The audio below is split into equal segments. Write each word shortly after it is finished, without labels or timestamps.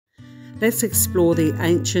Let's explore the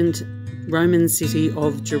ancient Roman city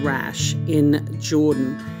of Jerash in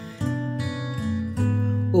Jordan.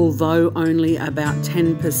 Although only about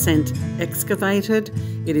 10% excavated,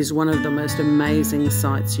 it is one of the most amazing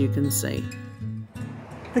sights you can see.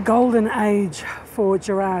 The golden age for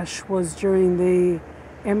Jerash was during the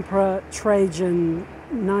Emperor Trajan,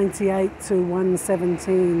 98 to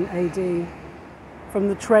 117 AD. From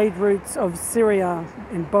the trade routes of Syria,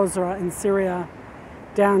 in Basra in Syria,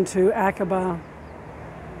 down to Aqaba,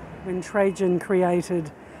 when Trajan created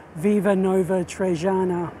Viva Nova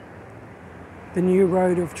Trajana, the new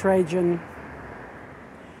Road of Trajan.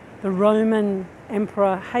 The Roman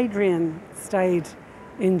Emperor Hadrian stayed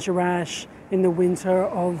in Jerash in the winter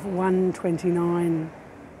of 129.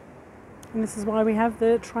 And this is why we have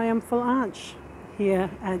the triumphal arch here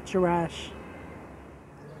at Jerash.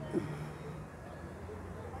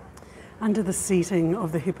 Under the seating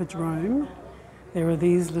of the Hippodrome, there are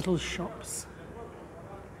these little shops.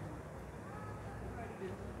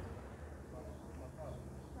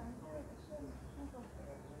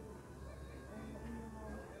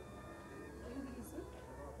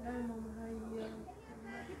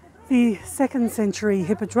 The 2nd century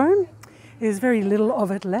Hippodrome, is very little of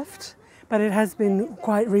it left, but it has been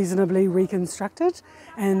quite reasonably reconstructed,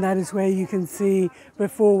 and that is where you can see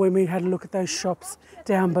before when we had a look at those shops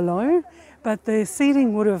down below. But the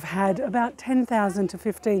seating would have had about 10,000 to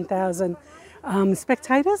 15,000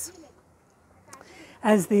 spectators,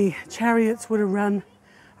 as the chariots would have run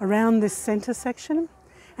around this centre section,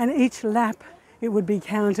 and each lap it would be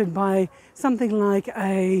counted by something like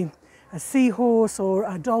a seahorse or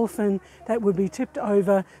a dolphin that would be tipped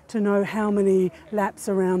over to know how many laps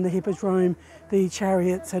around the Hippodrome the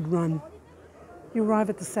chariots had run. You arrive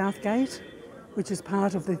at the south gate, which is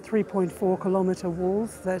part of the 3.4 kilometre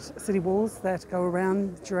walls, city walls that go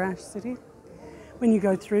around Jerash city. When you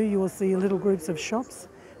go through, you will see little groups of shops,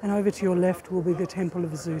 and over to your left will be the Temple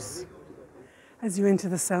of Zeus. As you enter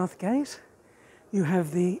the south gate, you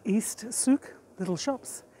have the east souk, little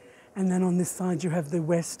shops, and then on this side you have the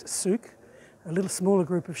west souk, a little smaller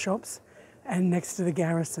group of shops, and next to the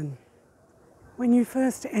garrison. When you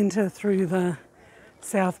first enter through the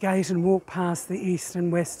south gate and walk past the east and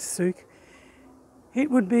west souk, it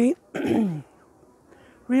would be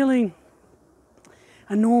really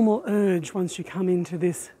a normal urge once you come into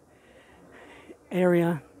this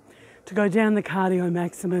area to go down the Cardio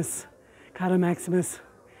Maximus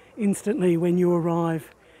instantly when you arrive,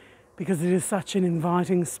 because it is such an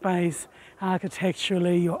inviting space.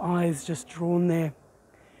 Architecturally, your eye is just drawn there.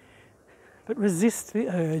 But resist the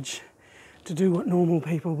urge to do what normal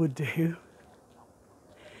people would do.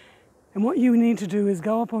 And what you need to do is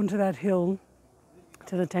go up onto that hill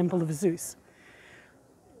to the Temple of Zeus.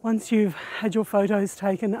 Once you've had your photos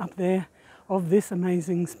taken up there of this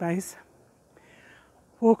amazing space,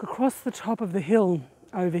 walk across the top of the hill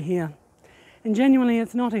over here. And genuinely,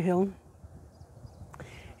 it's not a hill.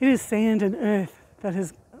 It is sand and earth that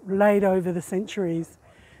has laid over the centuries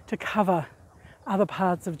to cover other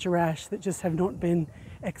parts of Jerash that just have not been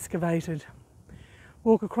excavated.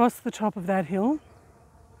 Walk across the top of that hill,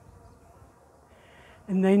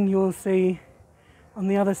 and then you'll see on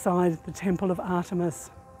the other side the Temple of Artemis.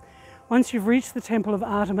 Once you've reached the Temple of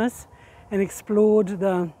Artemis and explored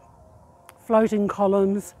the floating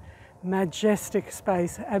columns, majestic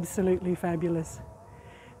space, absolutely fabulous.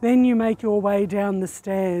 Then you make your way down the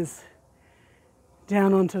stairs,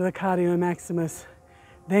 down onto the Cardio Maximus,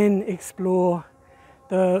 then explore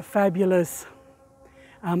the fabulous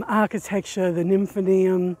architecture, the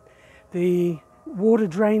nymphaeum, the water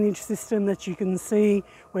drainage system that you can see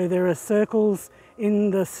where there are circles in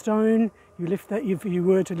the stone. You lift that, if you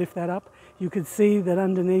were to lift that up, you could see that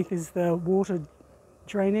underneath is the water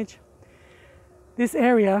drainage. This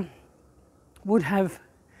area would have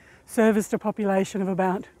serviced a population of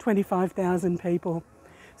about 25,000 people.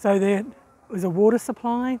 So there was a water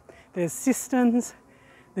supply, there's cisterns,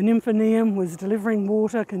 the nymphaeum was delivering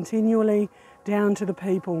water continually down to the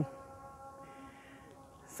people.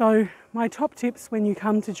 So my top tips when you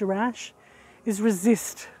come to Jerash is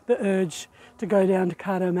resist the urge to go down to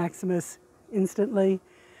Cardio Maximus instantly.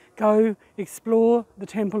 Go explore the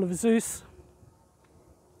Temple of Zeus,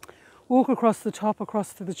 walk across the top,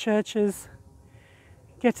 across to the churches,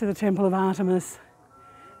 get to the Temple of Artemis,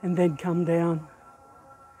 and then come down.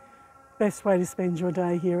 Best way to spend your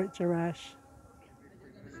day here at Jerash.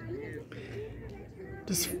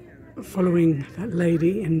 Just following that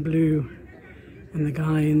lady in blue and the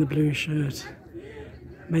guy in the blue shirt,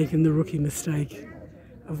 making the rookie mistake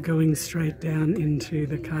of going straight down into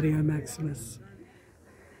the Cardio Maximus.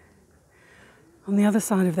 On the other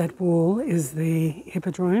side of that wall is the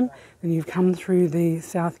Hippodrome, and you've come through the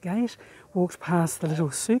south gate, walked past the little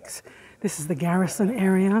souks. This is the garrison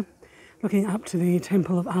area, looking up to the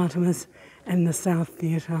Temple of Artemis and the South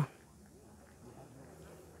Theatre.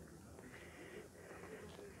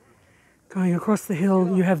 Going across the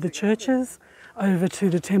hill, you have the churches, over to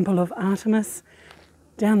the Temple of Artemis,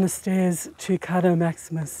 down the stairs to Cardo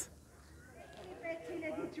Maximus.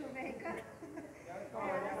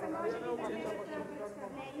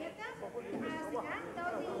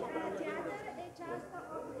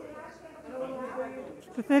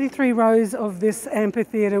 The 33 rows of this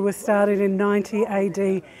amphitheatre was started in 90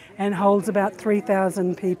 AD and holds about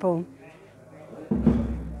 3,000 people.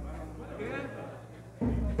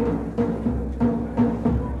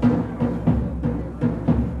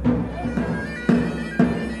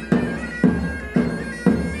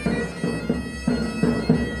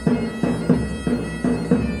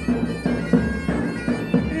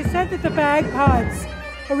 It is said that the bagpipes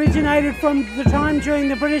originated from the time during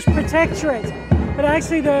the British Protectorate. But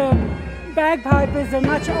actually the bagpipe is a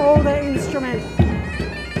much older instrument,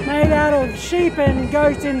 made out of sheep and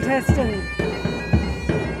goat intestine.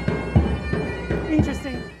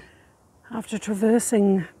 Interesting. After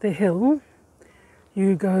traversing the hill,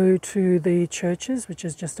 you go to the churches, which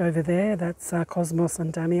is just over there. That's Cosmos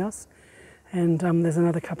and Damios. And there's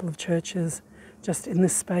another couple of churches just in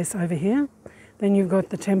this space over here. Then you've got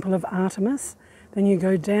the Temple of Artemis. Then you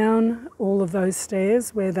go down all of those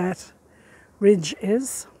stairs where that ridge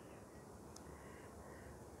is,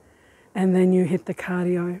 and then you hit the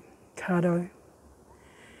Cardo.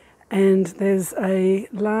 And there's a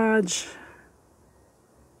large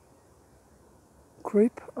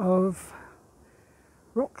group of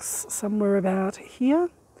rocks somewhere about here,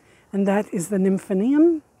 and that is the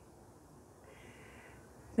Nymphanium.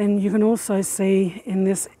 Then you can also see in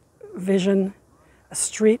this vision a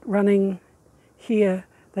street running here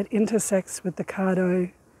that intersects with the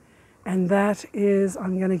Cardo. And that is,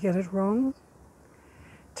 I'm going to get it wrong,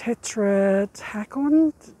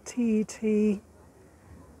 Tetrarchon,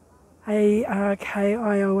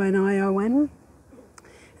 T-T-A-R-K-I-O-N-I-O-N,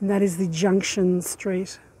 and that is the junction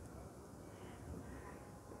street.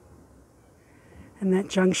 And that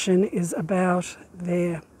junction is about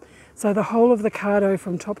there. So the whole of the Cardo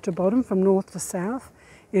from top to bottom, from north to south,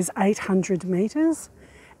 is 800 metres,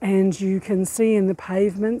 and you can see in the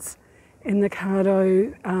pavements in the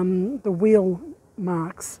Cardo, the wheel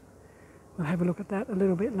marks. We'll have a look at that a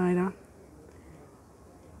little bit later.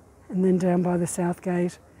 And then down by the south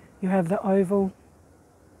gate, you have the oval.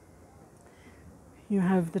 You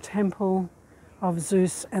have the Temple of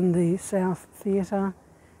Zeus and the South Theatre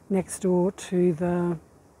next door to the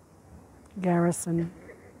garrison.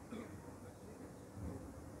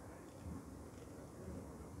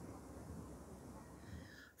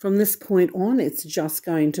 From this point on, it's just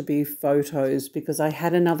going to be photos because I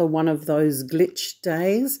had another one of those glitch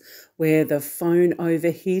days where the phone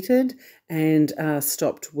overheated and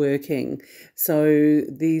stopped working. So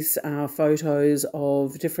these are photos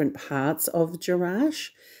of different parts of Jerash,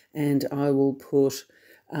 and I will put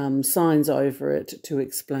signs over it to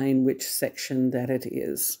explain which section that it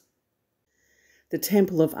is. The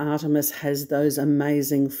Temple of Artemis has those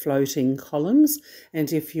amazing floating columns,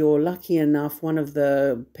 and if you're lucky enough, one of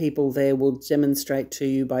the people there will demonstrate to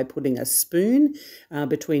you by putting a spoon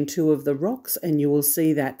between two of the rocks, and you will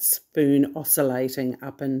see that spoon oscillating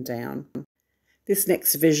up and down. This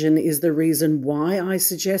next vision is the reason why I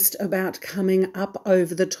suggest about coming up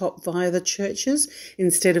over the top via the churches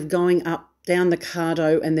instead of going up down the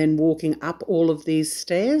Cardo and then walking up all of these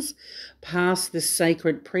stairs past this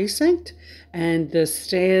sacred precinct, and the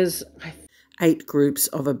stairs, 8 groups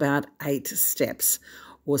of about 8 steps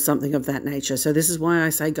or something of that nature. So this is why I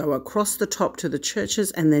say go across the top to the churches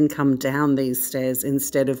and then come down these stairs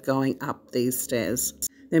instead of going up these stairs.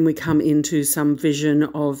 Then we come into some vision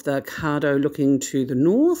of the Cardo looking to the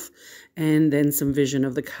north, and then some vision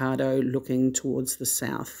of the Cardo looking towards the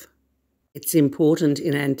south. It's important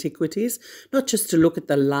in antiquities not just to look at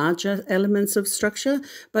the larger elements of structure,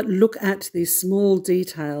 but look at the small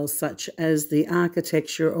details such as the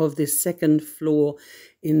architecture of this second floor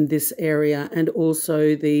in this area, and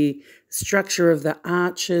also the structure of the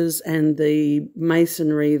arches and the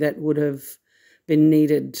masonry that would have been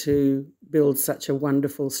needed to build such a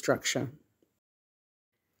wonderful structure.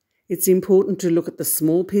 It's important to look at the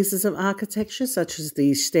small pieces of architecture, such as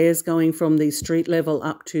the stairs going from the street level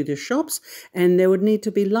up to the shops, and there would need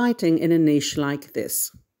to be lighting in a niche like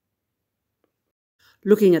this.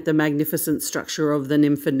 Looking at the magnificent structure of the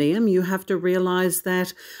Nymphaeum, you have to realise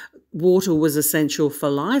that water was essential for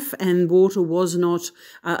life, and water was not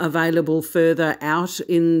available further out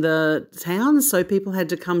in the town, so people had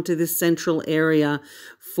to come to this central area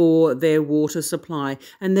for their water supply.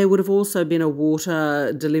 And there would have also been a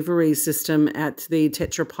water delivery system at the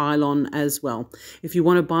Tetrapylon as well. If you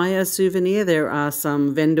want to buy a souvenir, there are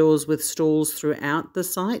some vendors with stalls throughout the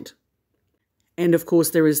site. And of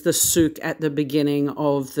course, there is the souk at the beginning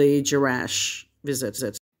of the Jerash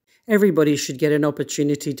visit. Everybody should get an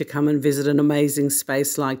opportunity to come and visit an amazing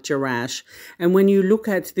space like Jerash. And when you look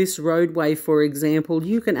at this roadway, for example,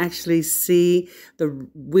 you can actually see the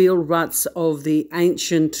wheel ruts of the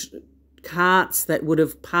ancient carts that would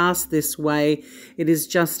have passed this way. It is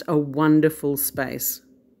just a wonderful space.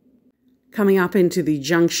 Coming up into the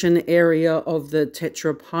junction area of the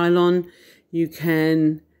Tetrapylon, you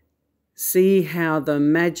can see how the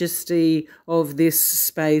majesty of this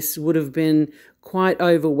space would have been quite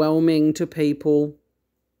overwhelming to people.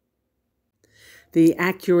 The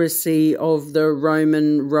accuracy of the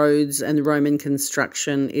Roman roads and the Roman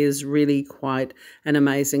construction is really quite an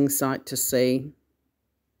amazing sight to see.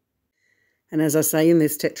 And as I say, in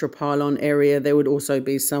this Tetrapylon area, there would also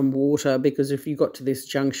be some water, because if you got to this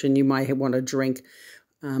junction, you might want a drink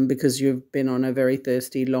because you've been on a very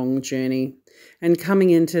thirsty, long journey. And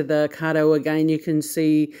coming into the Cardo again, you can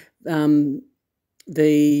see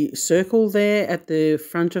the circle there at the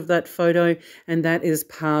front of that photo, and that is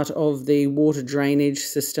part of the water drainage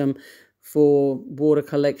system for water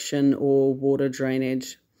collection or water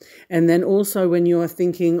drainage. And then also, when you're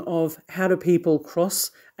thinking of how do people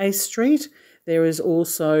cross a street, there is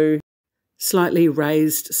also slightly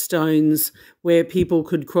raised stones where people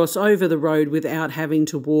could cross over the road without having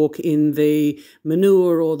to walk in the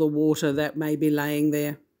manure or the water that may be laying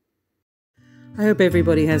there. I hope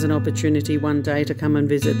everybody has an opportunity one day to come and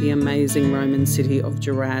visit the amazing Roman city of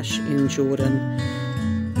Jerash in Jordan.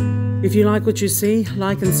 If you like what you see,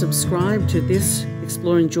 like and subscribe to this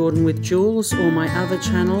Exploring Jordan with Jules, or my other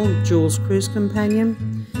channel, Jules Cruise Companion.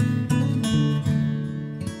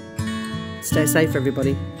 Stay safe,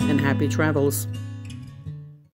 everybody, and happy travels.